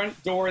had a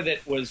front door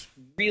that was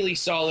really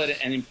solid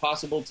and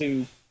impossible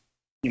to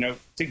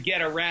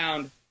get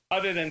around,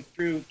 other than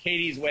through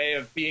Katie's way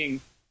of being,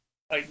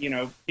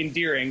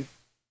 endearing.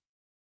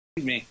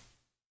 Excuse me.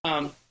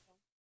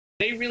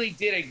 They really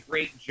did a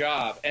great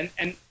job,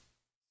 and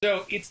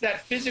so it's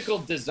that physical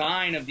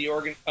design of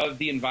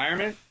the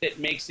environment that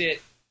makes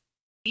it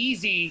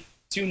easy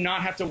to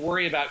not have to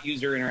worry about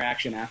user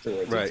interaction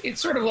afterwards. Right.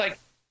 It's sort of like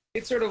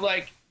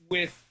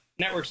with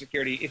network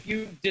security. If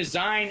you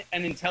design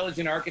an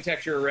intelligent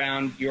architecture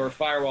around your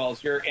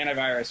firewalls, your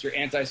antivirus, your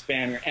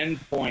anti-spam, your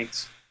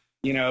endpoints,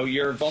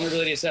 your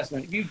vulnerability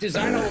assessment, if you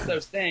design all of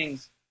those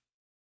things,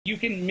 you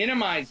can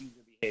minimize user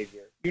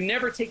behavior. You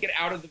never take it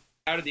out of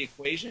the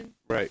equation,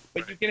 right?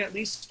 But you can at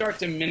least start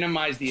to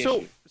minimize the issue.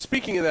 So,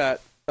 speaking of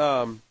that,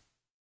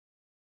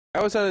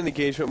 I was on an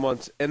engagement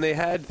once, and they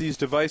had these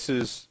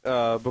devices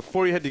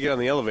before you had to get on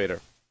the elevator.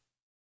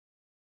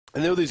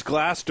 And there were these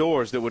glass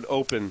doors that would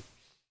open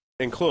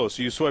and close.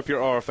 So you swipe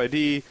your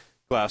RFID,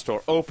 glass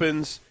door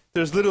opens.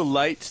 There's little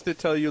lights that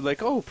tell you,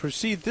 like, oh,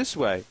 proceed this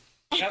way.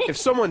 Yep. If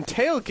someone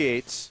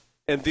tailgates,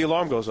 and the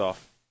alarm goes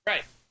off.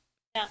 Right.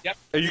 Yeah. Yep.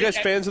 Are you guys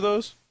fans of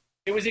those?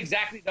 It was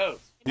exactly those.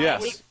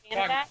 Yes.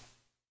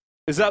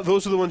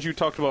 Those are the ones you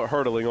talked about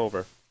hurdling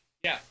over?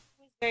 Yeah.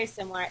 It was very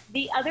similar.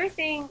 The other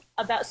thing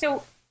about,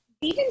 so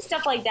even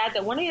stuff like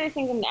that, one of the other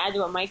things I'm going to add to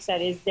what Mike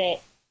said is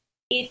that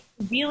the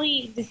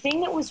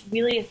thing that was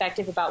really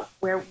effective about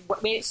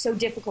what made it so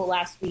difficult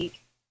last week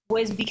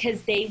was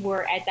because they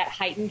were at that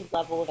heightened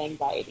level of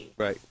anxiety.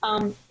 Right.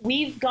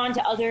 We've gone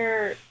to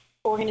other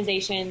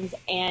organizations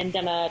and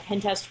done a pen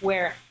test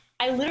where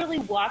I literally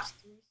walked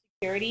through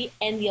security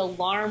and the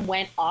alarm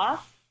went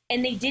off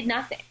and they did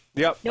nothing.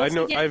 Yep, I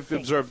know. Nobody I've did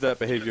observed that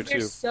behavior They're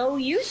too. so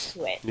used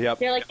to it. Yep.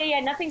 They're like, yeah,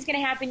 nothing's going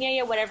to happen.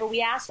 Yeah, whatever.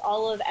 We asked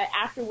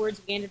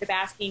afterwards, we ended up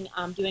asking,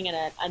 doing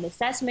an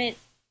assessment,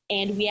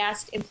 and we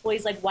asked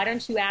employees, like, why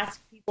don't you ask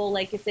people,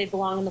 like, if they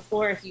belong on the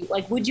floor? If you,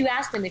 like, would you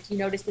ask them if you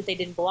noticed that they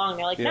didn't belong?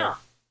 They're like, no,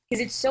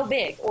 because it's so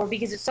big, or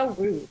because it's so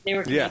rude. They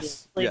were Canadian,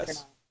 believe it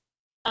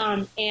or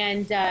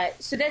not.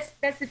 So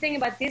that's the thing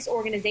about this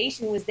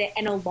organization was that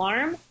an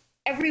alarm,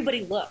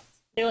 everybody looked.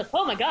 They're like,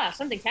 oh my gosh,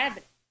 something's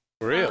happening.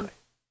 Really?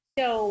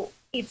 So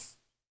it's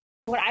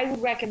what I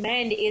would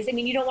recommend is, I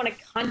mean, you don't want to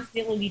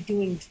constantly be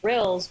doing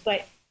drills,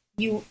 but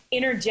you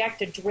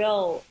interject a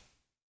drill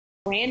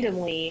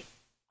randomly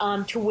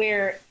to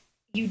where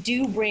you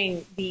do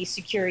bring the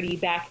security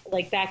back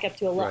up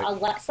to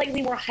a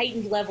slightly more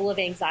heightened level of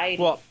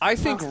anxiety. Well, I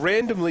think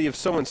randomly, if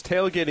someone's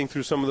tailgating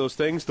through some of those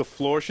things, the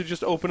floor should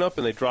just open up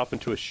and they drop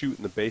into a chute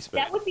in the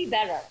basement. That would be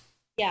better.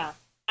 Yeah,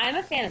 I'm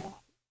a fan of that.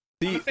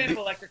 I'm a fan of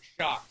electric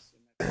shocks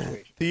in that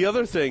situation. The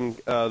other thing,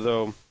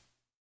 though,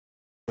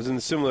 was in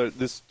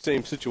this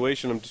same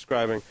situation I'm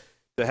describing.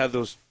 They had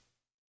those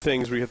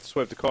things where you have to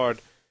swipe the card.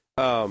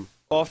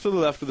 Off to the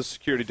left of the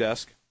security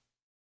desk,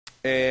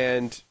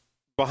 and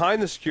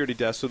behind the security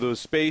desk, so there was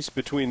space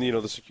between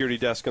the security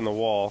desk and the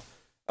wall,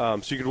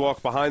 so you could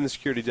walk behind the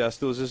security desk.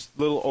 There was this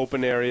little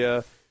open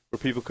area where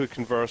people could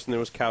converse, and there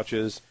was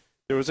couches.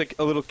 There was like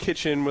a little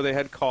kitchen where they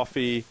had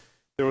coffee.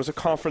 There was a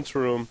conference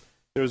room.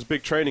 There was a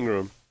big training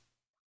room.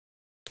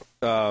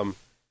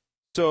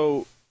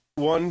 So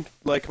one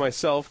like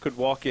myself could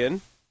walk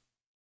in,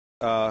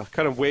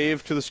 kind of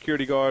wave to the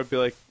security guard, be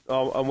like,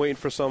 "Oh, I'm waiting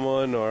for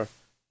someone," or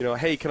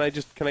 "Hey, can I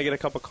get a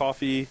cup of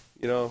coffee?"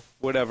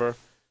 Whatever.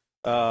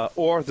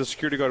 Or the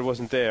security guard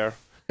wasn't there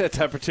at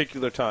that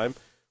particular time.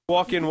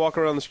 Walk in, walk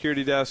around the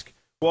security desk,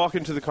 walk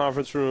into the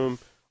conference room.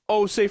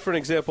 Oh, say for an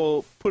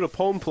example, put a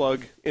phone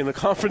plug in the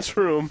conference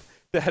room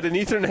that had an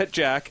Ethernet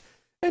jack,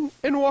 and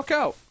walk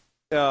out.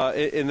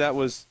 And that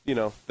was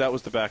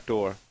the back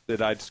door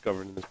that I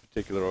discovered in this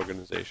particular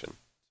organization.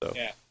 So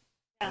yeah.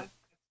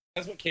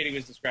 That's what Katie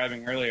was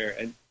describing earlier,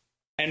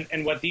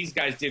 and what these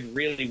guys did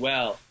really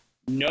well.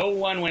 No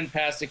one went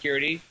past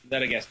security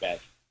without a guest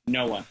badge.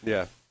 No one.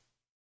 Yeah.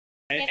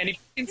 And if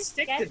you can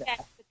stick to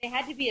that. But they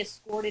had to be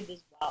escorted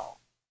as well.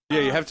 Yeah,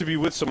 you have to be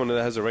with someone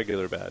that has a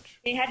regular badge.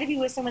 They had to be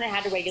with someone that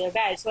had a regular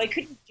badge. So I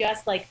couldn't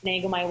just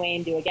finagle my way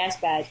and do a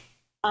guest badge.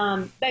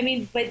 But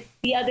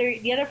the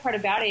other part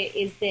about it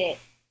is that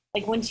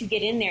once you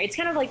get in there, it's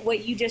kind of like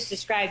what you just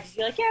described.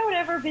 You're like, yeah,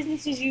 whatever,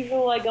 business as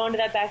usual. I go into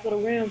that back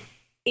little room.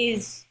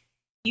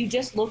 You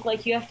just look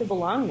like you have to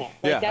belong there.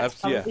 That's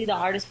probably the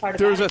hardest part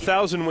about it. There's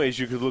 1,000 ways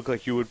you could look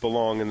like you would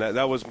belong, and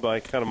that was my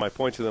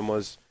point to them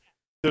was,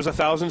 there's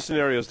 1,000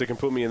 scenarios that can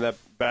put me in that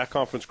back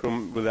conference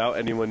room without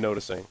anyone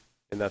noticing,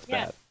 and that's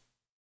bad.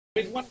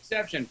 With one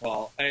exception,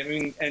 Paul. I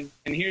mean, and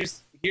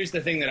here's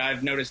the thing that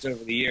I've noticed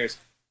over the years,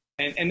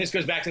 and this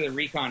goes back to the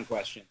recon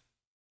question.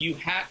 You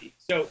have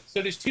so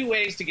there's two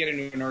ways to get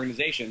into an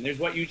organization. There's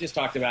what you just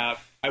talked about.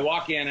 I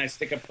walk in, I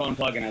stick a phone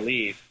plug, and I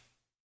leave.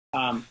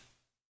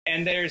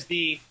 And there's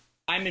the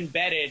I'm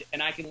embedded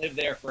and I can live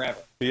there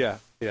forever. Yeah.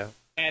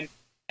 And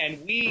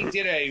we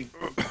did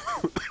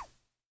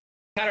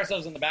pat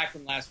ourselves on the back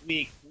from last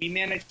week. We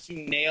managed to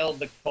nail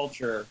the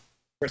culture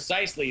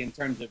precisely in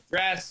terms of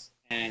dress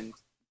and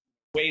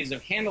ways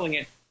of handling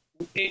it.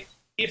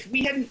 If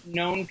we hadn't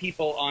known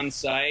people on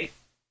site,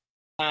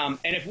 and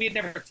if we had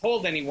never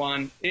told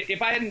anyone,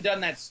 if I hadn't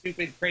done that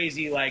stupid,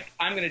 crazy,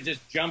 I'm going to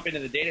just jump into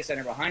the data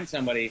center behind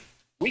somebody,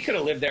 we could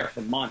have lived there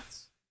for months.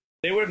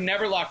 They would have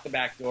never locked the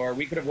back door.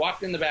 We could have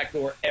walked in the back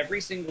door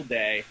every single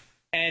day,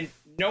 and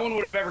no one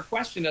would have ever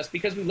questioned us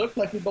because we looked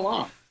like we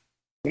belonged.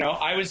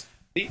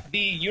 The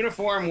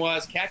uniform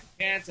was khaki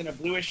pants and a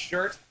bluish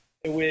shirt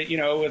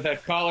with a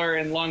collar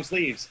and long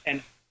sleeves,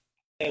 and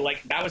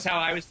that was how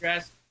I was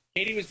dressed.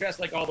 Katie was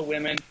dressed like all the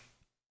women.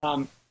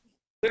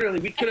 Literally,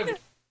 we could have.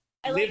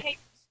 I like how you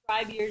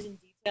describe yours in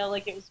detail,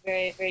 it was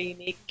very, very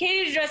unique.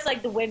 Katie was dressed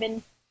like the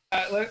women.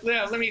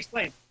 Let me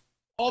explain.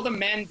 All the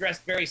men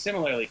dressed very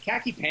similarly.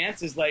 Khaki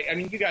pants is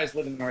you guys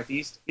live in the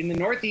Northeast. In the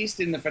Northeast,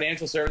 in the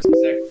financial services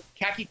sector,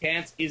 khaki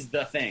pants is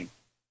the thing.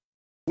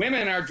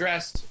 Women are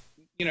dressed,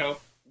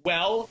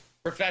 well,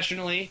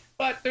 professionally,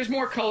 but there's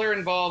more color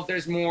involved.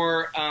 There's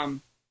more,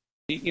 some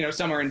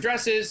are in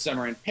dresses, some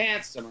are in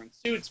pants, some are in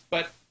suits,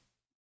 but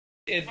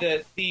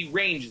the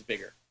range is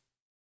bigger.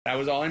 That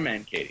was all I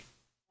meant, Katie.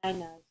 I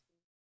know.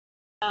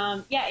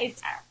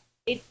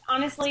 It's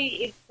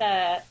honestly,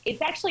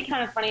 it's actually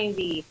kind of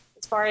funny.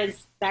 As far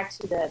as back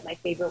to my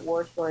favorite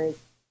war stories,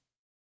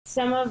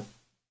 some of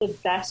the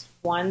best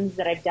ones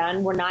that I've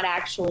done were not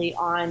actually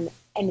on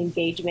an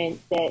engagement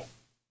that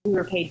we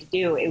were paid to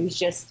do. It was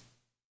just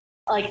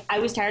I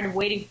was tired of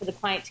waiting for the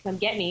client to come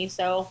get me,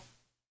 so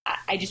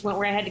I just went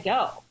where I had to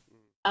go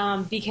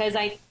because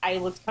I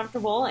looked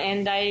comfortable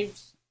and I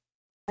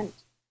went.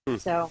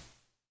 So.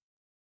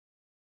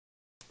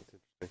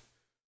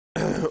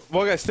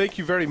 Well, guys, thank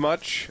you very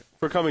much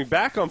for coming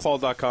back on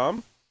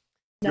Paul.com.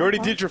 You already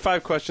did your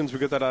 5 questions. We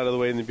got that out of the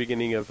way in the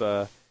beginning of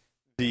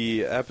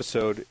the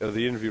episode, of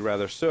the interview,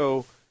 rather.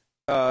 So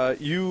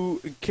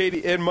You,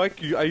 Katie, and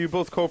Mike, are you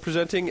both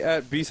co-presenting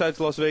at B-Sides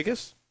Las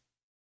Vegas?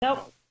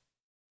 Nope.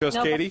 Just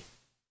Nope. Katie?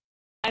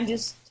 I'm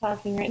just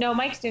talking right. No,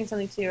 Mike's doing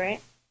something too,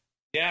 right?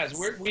 Yes,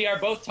 we are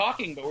both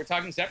talking, but we're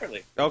talking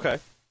separately. Okay.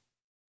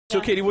 So,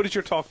 Yeah. Katie, what is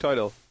your talk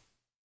title?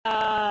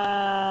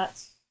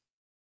 That's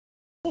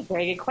a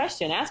very good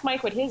question. Ask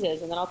Mike what his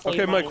is, and then I'll tell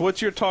you. Okay, Mike, mine.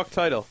 what's your talk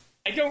title?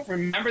 I don't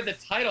remember the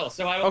title,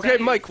 so I will. Okay, tell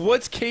you. Mike,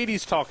 what's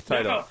Katie's talk No,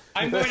 title? no,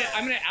 I'm going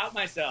to out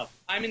myself.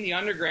 I'm in the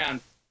underground.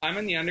 I'm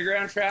in the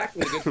underground track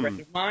with a good friend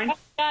of mine.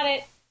 Got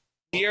it.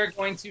 We are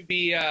going to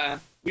be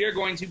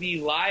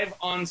live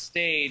on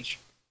stage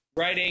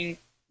writing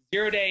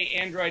zero-day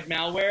Android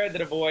malware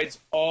that avoids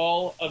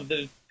all of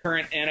the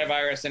current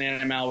antivirus and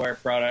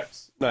anti-malware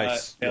products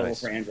Nice, available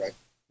nice. for Android.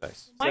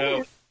 Nice. Mine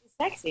is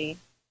sexy.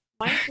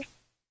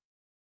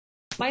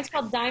 Mine's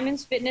called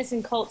Diamonds, Fitness,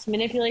 and Cults: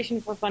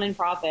 Manipulation for Fun and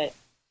Profit.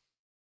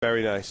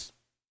 Very nice.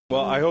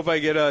 Well, I hope I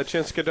get a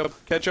chance to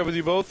catch up with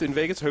you both in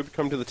Vegas. I hope you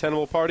come to the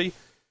Tenable party.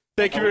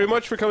 Thank you very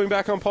much for coming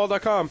back on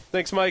Paul.com.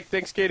 Thanks, Mike.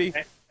 Thanks, Katie.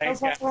 Thanks,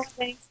 guys.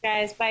 Thanks,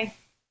 guys. Bye.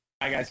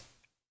 Bye, guys.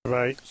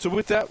 Right. So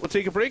with that, we'll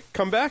take a break,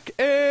 come back,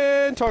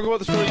 and talk about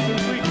the stories for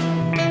this week.